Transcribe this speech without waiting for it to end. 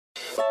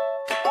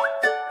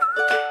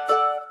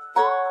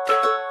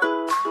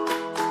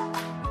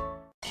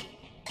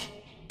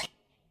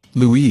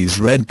Louise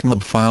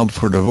Redknapp filed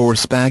for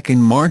divorce back in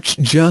March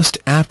just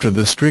after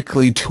the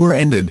Strictly tour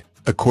ended,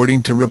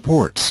 according to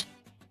reports.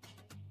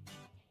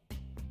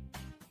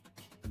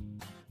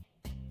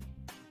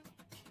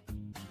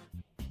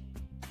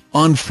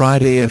 On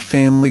Friday, a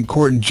family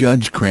court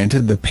judge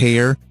granted the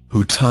pair,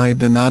 who tied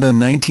the knot in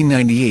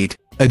 1998,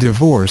 a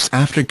divorce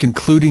after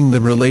concluding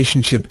the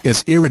relationship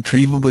is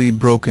irretrievably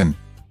broken.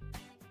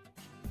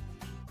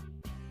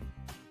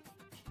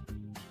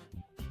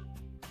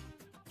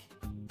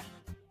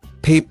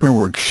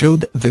 Paperwork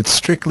showed that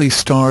Strictly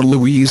star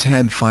Louise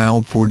had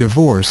filed for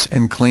divorce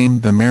and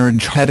claimed the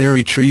marriage had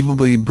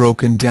irretrievably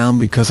broken down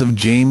because of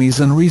Jamie's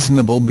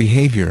unreasonable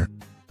behavior.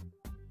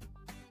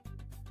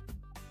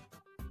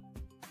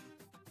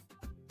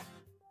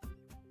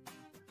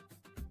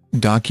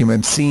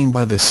 Documents seen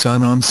by The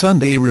Sun on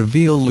Sunday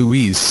reveal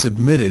Louise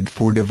submitted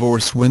for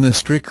divorce when the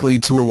Strictly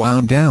tour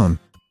wound down.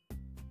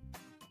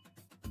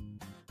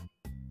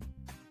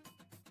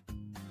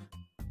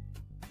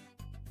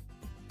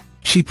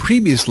 She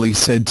previously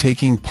said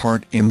taking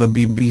part in the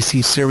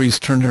BBC series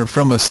turned her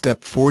from a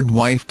Stepford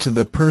wife to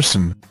the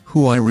person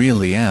who I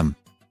really am.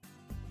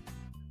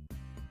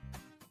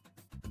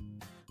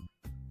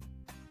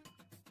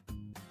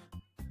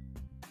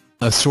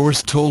 A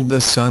source told The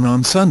Sun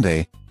on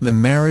Sunday, the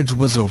marriage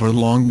was over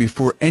long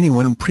before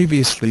anyone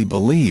previously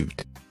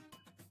believed.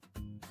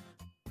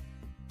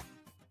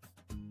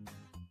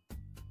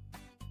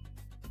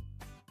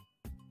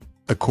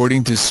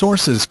 According to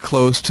sources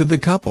close to the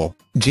couple,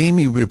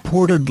 Jamie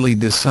reportedly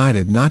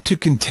decided not to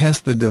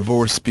contest the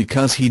divorce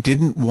because he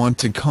didn't want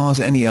to cause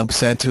any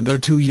upset to their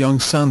two young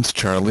sons,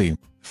 Charlie,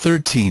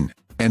 13,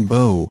 and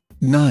Beau,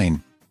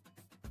 9.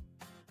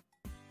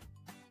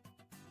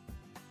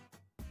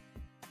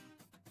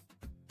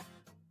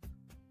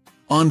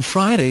 On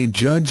Friday,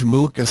 Judge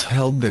Mulcus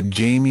held that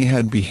Jamie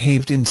had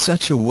behaved in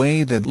such a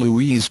way that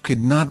Louise could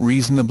not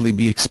reasonably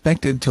be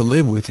expected to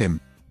live with him.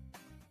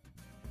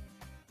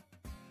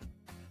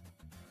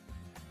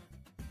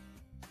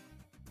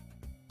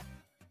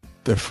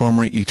 The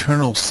former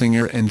Eternal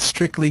singer and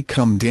Strictly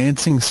Come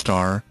Dancing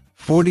star,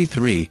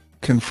 43,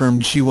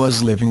 confirmed she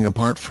was living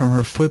apart from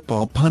her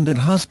football pundit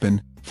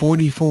husband,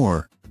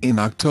 44, in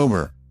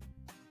October.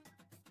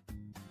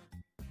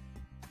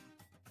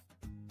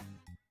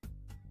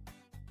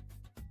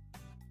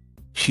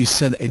 She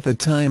said at the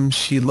time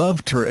she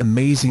loved her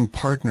amazing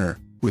partner,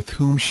 with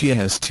whom she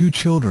has 2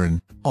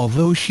 children,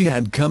 although she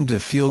had come to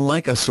feel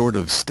like a sort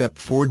of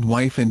Stepford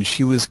wife and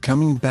she was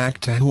coming back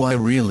to who I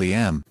really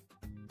am.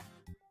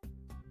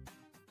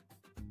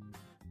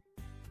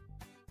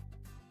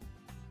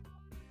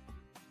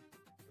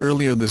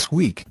 Earlier this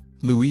week,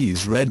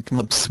 Louise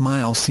Redknapp's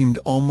smile seemed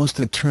almost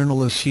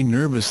eternal as she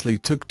nervously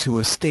took to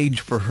a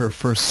stage for her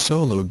first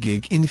solo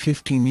gig in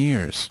 15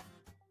 years.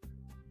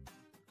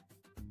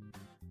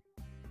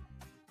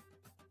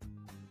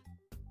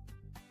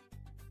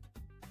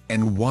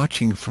 And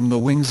watching from the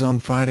wings on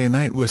Friday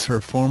night was her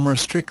former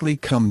Strictly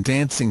Come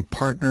Dancing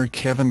partner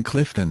Kevin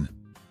Clifton.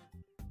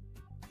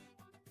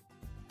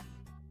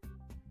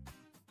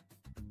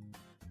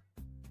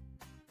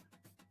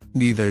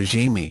 Neither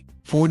Jamie,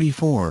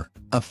 44,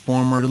 a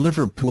former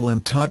Liverpool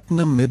and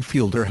Tottenham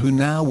midfielder who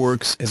now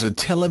works as a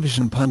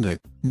television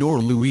pundit, nor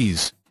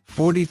Louise,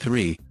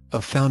 43,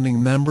 a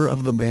founding member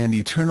of the band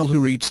Eternal who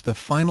reached the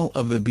final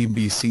of the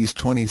BBC's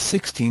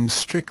 2016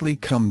 Strictly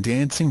Come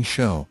Dancing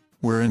show,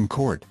 were in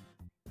court.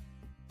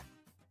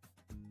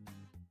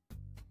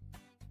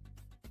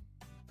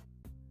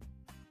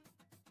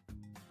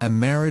 A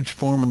marriage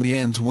formally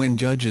ends when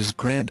judges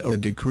grant a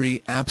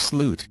decree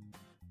absolute.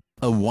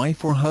 A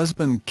wife or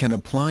husband can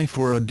apply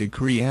for a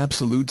decree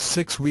absolute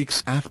 6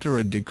 weeks after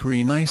a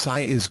decree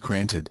nisi is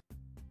granted.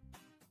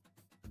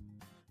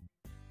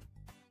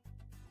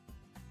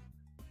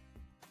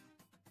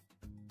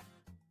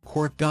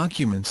 Court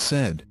documents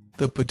said,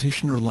 the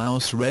petitioner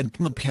Louise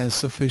Redknapp has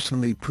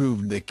sufficiently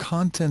proved the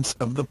contents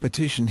of the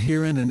petition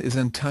herein and is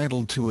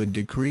entitled to a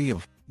decree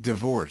of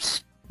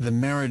divorce, the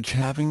marriage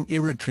having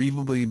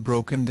irretrievably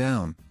broken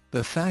down,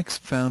 the facts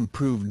found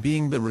proved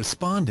being the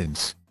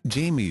respondent's,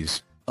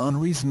 Jamie's,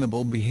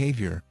 unreasonable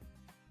behavior.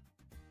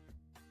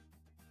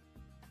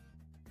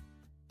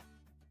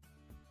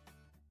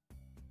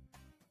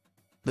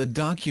 The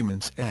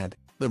documents add,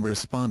 the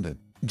respondent,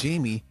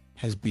 Jamie,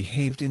 has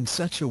behaved in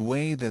such a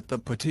way that the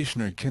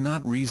petitioner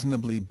cannot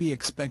reasonably be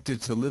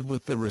expected to live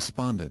with the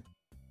respondent.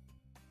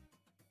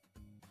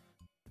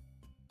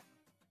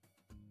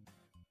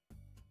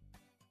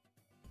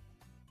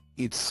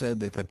 It's said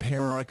that the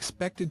pair are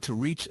expected to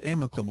reach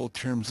amicable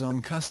terms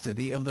on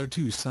custody of their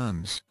 2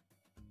 sons.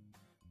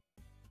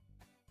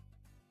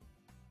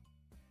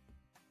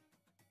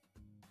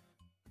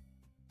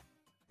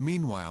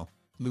 Meanwhile,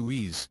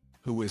 Louise,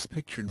 who was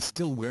pictured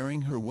still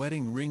wearing her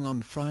wedding ring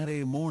on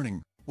Friday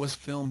morning, was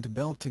filmed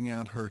belting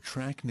out her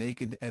track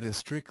naked at a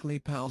Strictly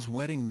Pals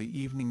wedding the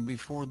evening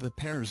before the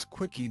pair's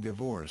quickie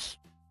divorce.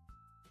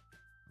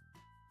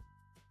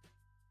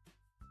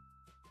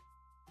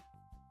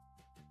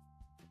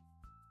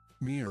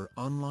 MOIR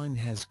Online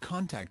has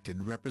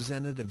contacted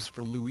representatives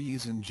for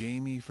Louise and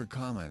Jamie for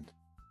comment.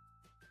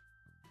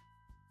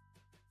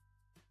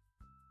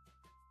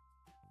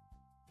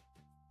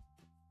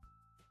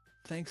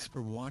 Thanks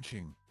for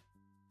watching.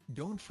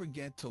 Don't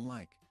forget to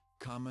like,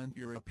 comment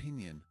your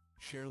opinion,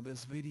 share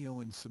this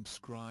video and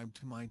subscribe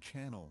to my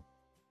channel.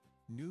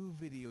 New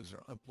videos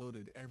are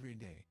uploaded every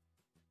day.